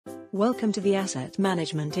Welcome to the Asset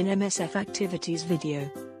Management in MSF Activities video.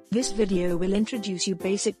 This video will introduce you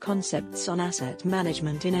basic concepts on asset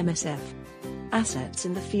management in MSF. Assets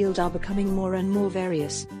in the field are becoming more and more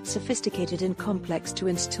various, sophisticated and complex to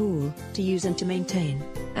install, to use and to maintain,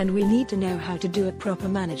 and we need to know how to do a proper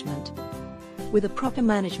management. With a proper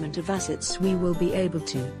management of assets we will be able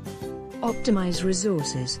to optimize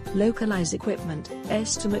resources, localize equipment,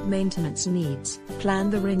 estimate maintenance needs, plan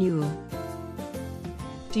the renewal.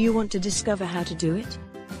 Do you want to discover how to do it?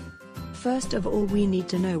 First of all, we need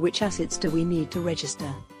to know which assets do we need to register.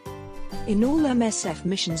 In all MSF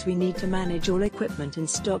missions we need to manage all equipment in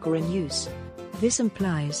stock or in use. This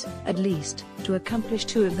implies, at least, to accomplish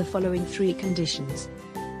two of the following three conditions.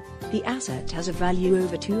 The asset has a value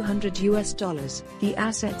over $200, the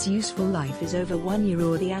asset's useful life is over 1 year,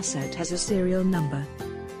 or the asset has a serial number.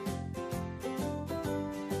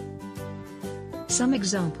 Some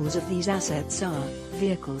examples of these assets are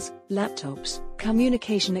vehicles, laptops,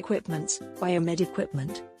 communication equipments, biomed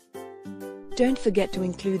equipment. Don't forget to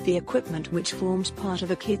include the equipment which forms part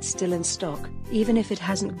of a kit still in stock, even if it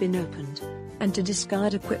hasn't been opened, and to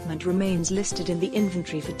discard equipment remains listed in the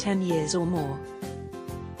inventory for 10 years or more.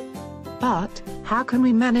 But, how can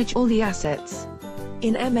we manage all the assets?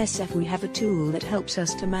 In MSF we have a tool that helps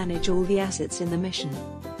us to manage all the assets in the mission.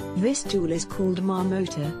 This tool is called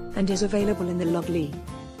Marmotta, and is available in the Loggly.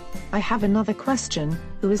 I have another question: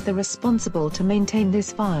 who is the responsible to maintain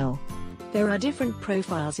this file? There are different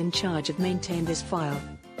profiles in charge of maintain this file.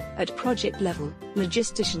 At project level,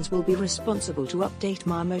 logisticians will be responsible to update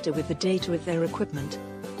Marmotta with the data of their equipment.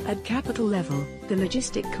 At capital level, the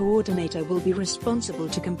logistic coordinator will be responsible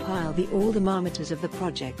to compile all the Marmottas of the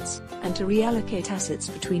projects, and to reallocate assets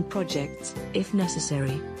between projects, if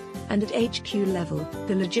necessary. And at HQ level,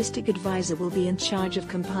 the logistic advisor will be in charge of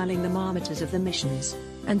compiling the Marmottas of the missions,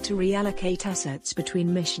 and to reallocate assets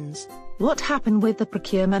between missions. What happened with the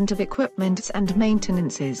procurement of equipment and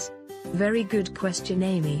maintenances? Very good question,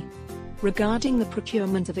 Amy. Regarding the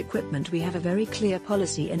procurement of equipment, we have a very clear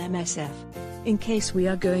policy in MSF. In case we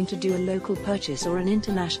are going to do a local purchase or an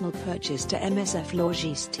international purchase to MSF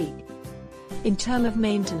Logistique. In terms of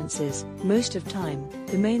maintenances, most of time,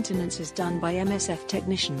 the maintenance is done by MSF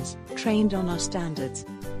technicians, trained on our standards.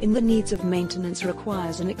 In the needs of maintenance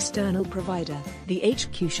requires an external provider, the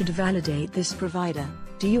HQ should validate this provider.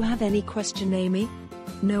 Do you have any question, Amy?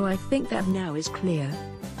 No, I think that now is clear.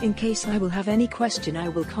 In case I will have any question, I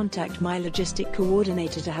will contact my logistic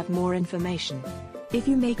coordinator to have more information. If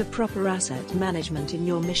you make a proper asset management in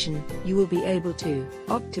your mission, you will be able to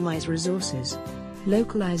optimize resources,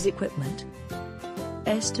 localize equipment,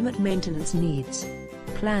 estimate maintenance needs,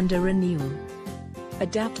 plan a renewal,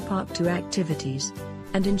 adapt park to activities,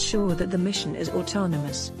 and ensure that the mission is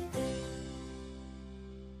autonomous.